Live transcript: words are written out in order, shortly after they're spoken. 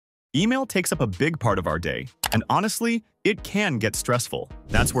Email takes up a big part of our day, and honestly, it can get stressful.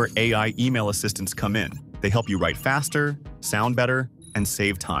 That's where AI email assistants come in. They help you write faster, sound better, and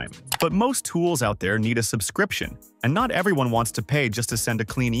save time. But most tools out there need a subscription, and not everyone wants to pay just to send a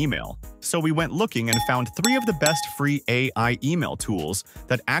clean email. So we went looking and found 3 of the best free AI email tools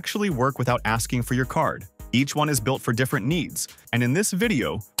that actually work without asking for your card. Each one is built for different needs, and in this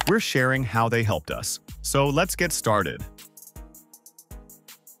video, we're sharing how they helped us. So let's get started.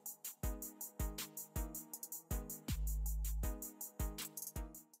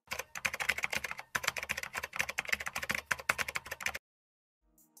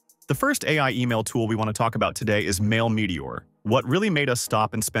 The first AI email tool we want to talk about today is Mail Meteor. What really made us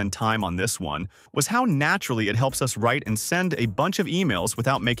stop and spend time on this one was how naturally it helps us write and send a bunch of emails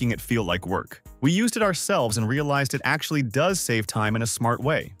without making it feel like work. We used it ourselves and realized it actually does save time in a smart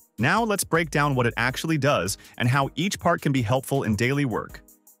way. Now let's break down what it actually does and how each part can be helpful in daily work.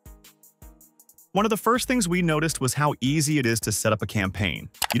 One of the first things we noticed was how easy it is to set up a campaign.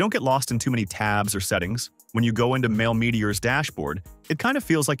 You don't get lost in too many tabs or settings. When you go into Mail Meteor's dashboard, it kind of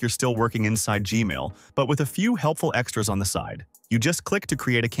feels like you're still working inside Gmail, but with a few helpful extras on the side. You just click to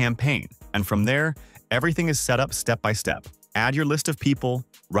create a campaign, and from there, everything is set up step by step. Add your list of people,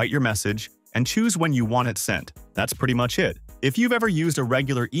 write your message, and choose when you want it sent. That's pretty much it. If you've ever used a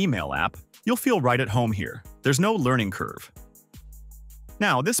regular email app, you'll feel right at home here. There's no learning curve.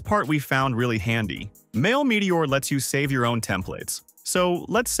 Now, this part we found really handy. Mail Meteor lets you save your own templates. So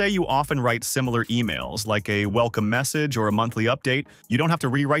let's say you often write similar emails, like a welcome message or a monthly update. You don't have to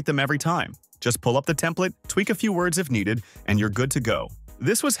rewrite them every time. Just pull up the template, tweak a few words if needed, and you're good to go.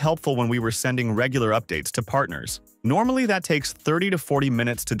 This was helpful when we were sending regular updates to partners. Normally that takes 30 to 40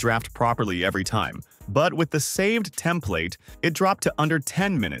 minutes to draft properly every time, but with the saved template, it dropped to under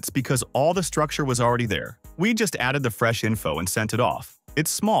 10 minutes because all the structure was already there. We just added the fresh info and sent it off.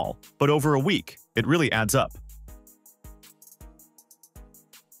 It's small, but over a week, it really adds up.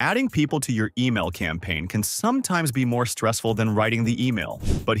 Adding people to your email campaign can sometimes be more stressful than writing the email,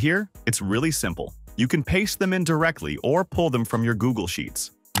 but here, it's really simple. You can paste them in directly or pull them from your Google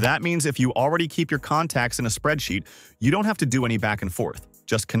Sheets. That means if you already keep your contacts in a spreadsheet, you don't have to do any back and forth.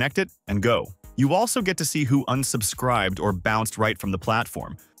 Just connect it and go. You also get to see who unsubscribed or bounced right from the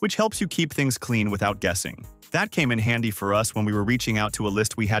platform, which helps you keep things clean without guessing. That came in handy for us when we were reaching out to a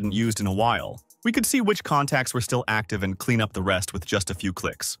list we hadn't used in a while. We could see which contacts were still active and clean up the rest with just a few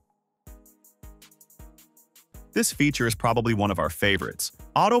clicks. This feature is probably one of our favorites.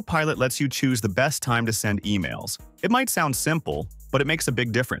 Autopilot lets you choose the best time to send emails. It might sound simple, but it makes a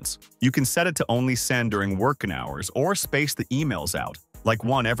big difference. You can set it to only send during working hours or space the emails out, like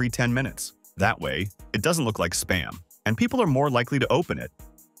one every 10 minutes. That way, it doesn't look like spam, and people are more likely to open it.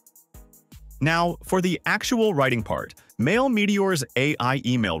 Now, for the actual writing part, Mail Meteor's AI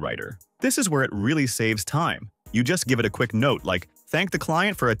email writer. This is where it really saves time. You just give it a quick note like, "Thank the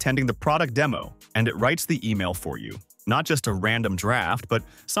client for attending the product demo," and it writes the email for you. Not just a random draft, but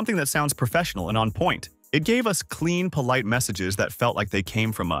something that sounds professional and on point. It gave us clean, polite messages that felt like they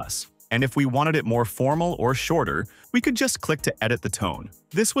came from us. And if we wanted it more formal or shorter, we could just click to edit the tone.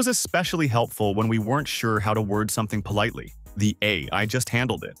 This was especially helpful when we weren't sure how to word something politely. The AI just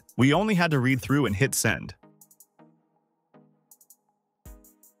handled it. We only had to read through and hit send.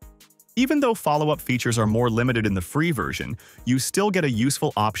 Even though follow-up features are more limited in the free version, you still get a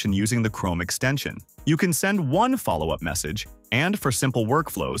useful option using the Chrome extension. You can send one follow-up message, and for simple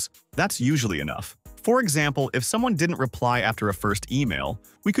workflows, that's usually enough. For example, if someone didn't reply after a first email,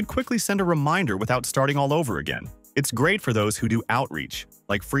 we could quickly send a reminder without starting all over again. It's great for those who do outreach,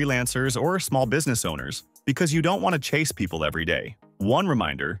 like freelancers or small business owners, because you don't want to chase people every day. One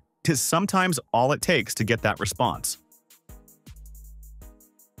reminder is sometimes all it takes to get that response.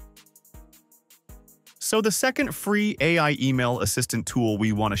 So the second free AI email assistant tool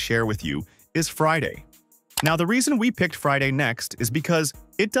we want to share with you is Friday. Now the reason we picked Friday next is because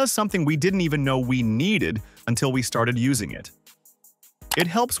it does something we didn't even know we needed until we started using it. It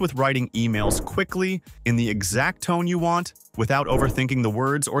helps with writing emails quickly, in the exact tone you want, without overthinking the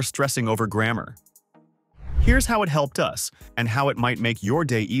words or stressing over grammar. Here's how it helped us, and how it might make your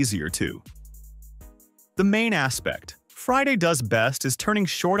day easier too. The main aspect Friday does best is turning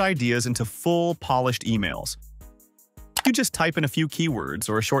short ideas into full, polished emails. You just type in a few keywords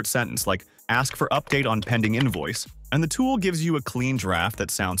or a short sentence like, "Ask for update on pending invoice," and the tool gives you a clean draft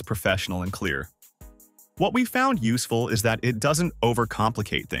that sounds professional and clear. What we found useful is that it doesn't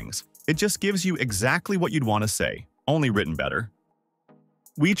overcomplicate things. It just gives you exactly what you'd want to say, only written better.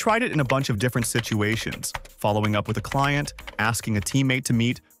 We tried it in a bunch of different situations, following up with a client, asking a teammate to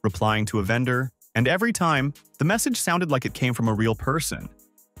meet, replying to a vendor, and every time, the message sounded like it came from a real person.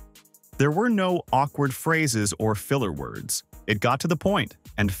 There were no awkward phrases or filler words. It got to the point,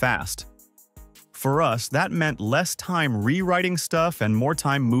 and fast. For us, that meant less time rewriting stuff and more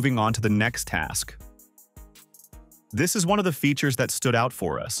time moving on to the next task. This is one of the features that stood out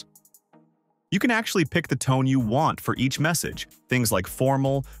for us. You can actually pick the tone you want for each message, things like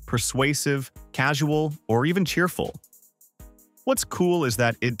formal, persuasive, casual, or even cheerful. What's cool is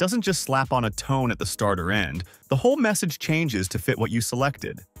that it doesn't just slap on a tone at the start or end, the whole message changes to fit what you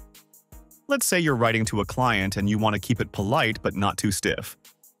selected. Let's say you're writing to a client and you want to keep it polite but not too stiff.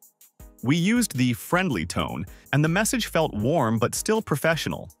 We used the friendly tone, and the message felt warm but still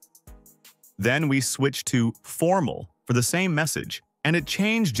professional. Then we switched to formal for the same message, and it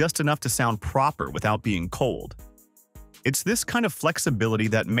changed just enough to sound proper without being cold. It's this kind of flexibility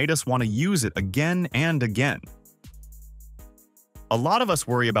that made us want to use it again and again. A lot of us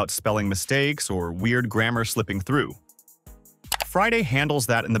worry about spelling mistakes or weird grammar slipping through. Friday handles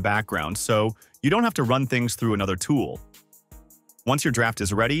that in the background, so you don't have to run things through another tool. Once your draft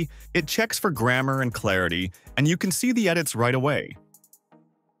is ready, it checks for grammar and clarity, and you can see the edits right away.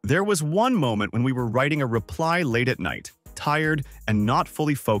 There was one moment when we were writing a reply late at night, tired and not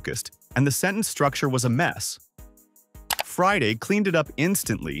fully focused, and the sentence structure was a mess. Friday cleaned it up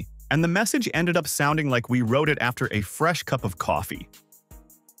instantly, and the message ended up sounding like we wrote it after a fresh cup of coffee.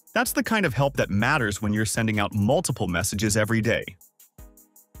 That's the kind of help that matters when you're sending out multiple messages every day.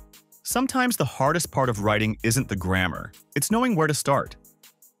 Sometimes the hardest part of writing isn't the grammar, it's knowing where to start.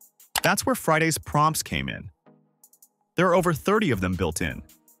 That's where Friday's prompts came in. There are over 30 of them built in.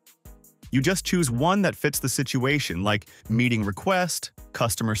 You just choose one that fits the situation, like meeting request,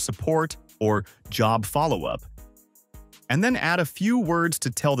 customer support, or job follow-up, and then add a few words to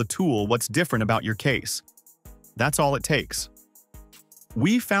tell the tool what's different about your case. That's all it takes.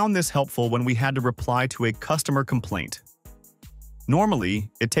 We found this helpful when we had to reply to a customer complaint.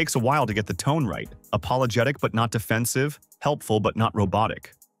 Normally, it takes a while to get the tone right, apologetic but not defensive, helpful but not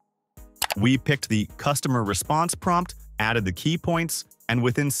robotic. We picked the customer response prompt, added the key points, and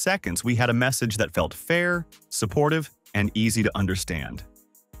within seconds we had a message that felt fair, supportive, and easy to understand.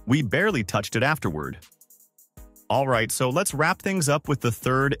 We barely touched it afterward. Alright, so let's wrap things up with the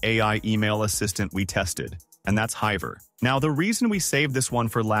third AI email assistant we tested, and that's Hiver. Now, the reason we saved this one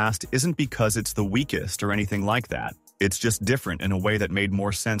for last isn't because it's the weakest or anything like that. It's just different in a way that made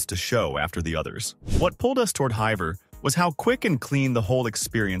more sense to show after the others. What pulled us toward Hiver was how quick and clean the whole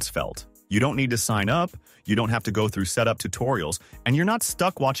experience felt. You don't need to sign up, you don't have to go through setup tutorials, and you're not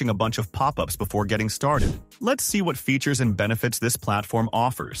stuck watching a bunch of pop-ups before getting started. Let's see what features and benefits this platform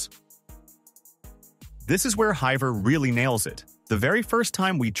offers. This is where Hiver really nails it. The very first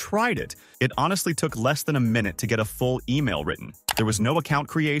time we tried it, it honestly took less than a minute to get a full email written. There was no account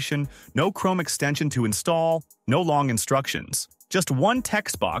creation, no Chrome extension to install, no long instructions. Just one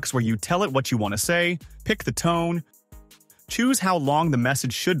text box where you tell it what you want to say, pick the tone, choose how long the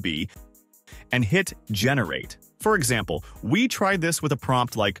message should be, and hit generate. For example, we tried this with a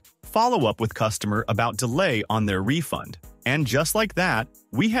prompt like, follow up with customer about delay on their refund. And just like that,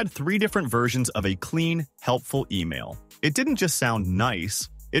 we had 3 different versions of a clean, helpful email. It didn't just sound nice,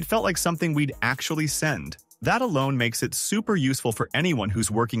 it felt like something we'd actually send. That alone makes it super useful for anyone who's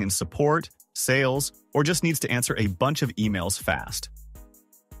working in support, sales, or just needs to answer a bunch of emails fast.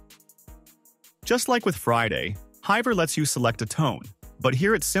 Just like with Friday, Hiver lets you select a tone, but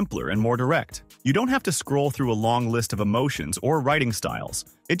here it's simpler and more direct. You don't have to scroll through a long list of emotions or writing styles.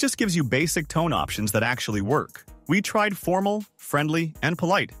 It just gives you basic tone options that actually work. We tried formal, friendly, and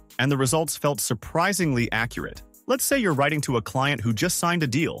polite, and the results felt surprisingly accurate. Let's say you're writing to a client who just signed a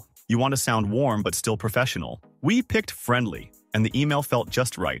deal. You want to sound warm but still professional. We picked friendly, and the email felt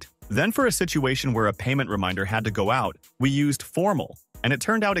just right. Then for a situation where a payment reminder had to go out, we used formal, and it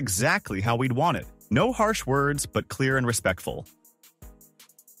turned out exactly how we'd want it. No harsh words, but clear and respectful.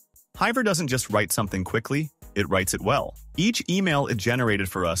 Hiver doesn't just write something quickly, it writes it well. Each email it generated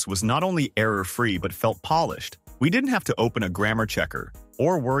for us was not only error-free but felt polished. We didn't have to open a grammar checker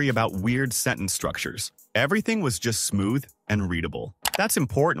or worry about weird sentence structures. Everything was just smooth and readable. That's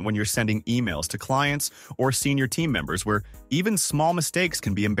important when you're sending emails to clients or senior team members where even small mistakes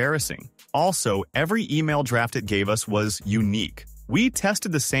can be embarrassing. Also, every email draft it gave us was unique. We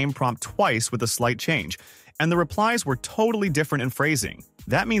tested the same prompt twice with a slight change, and the replies were totally different in phrasing.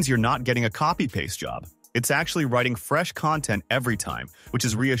 That means you're not getting a copy-paste job. It's actually writing fresh content every time, which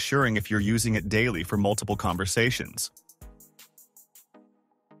is reassuring if you're using it daily for multiple conversations.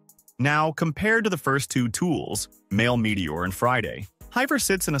 Now, compared to the first 2 tools, Mail Meteor and Friday, Hiver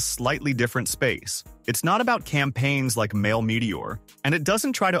sits in a slightly different space. It's not about campaigns like Mail Meteor, and it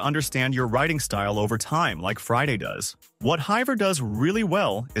doesn't try to understand your writing style over time like Friday does. What Hiver does really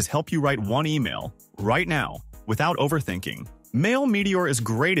well is help you write one email, right now, without overthinking. Mail Meteor is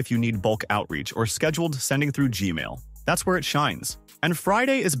great if you need bulk outreach or scheduled sending through Gmail. That's where it shines. And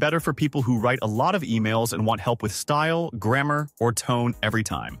Friday is better for people who write a lot of emails and want help with style, grammar, or tone every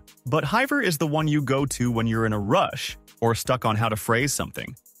time. But Hiver is the one you go to when you're in a rush or stuck on how to phrase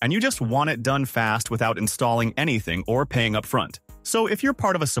something, and you just want it done fast without installing anything or paying up front. So if you're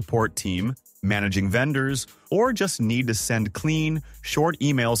part of a support team, managing vendors, or just need to send clean, short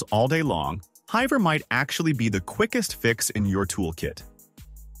emails all day long, Hiver might actually be the quickest fix in your toolkit.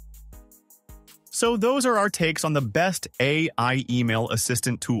 So those are our takes on the best AI email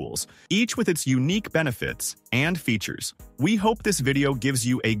assistant tools, each with its unique benefits and features. We hope this video gives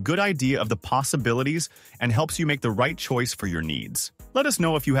you a good idea of the possibilities and helps you make the right choice for your needs. Let us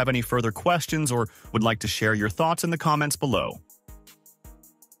know if you have any further questions or would like to share your thoughts in the comments below.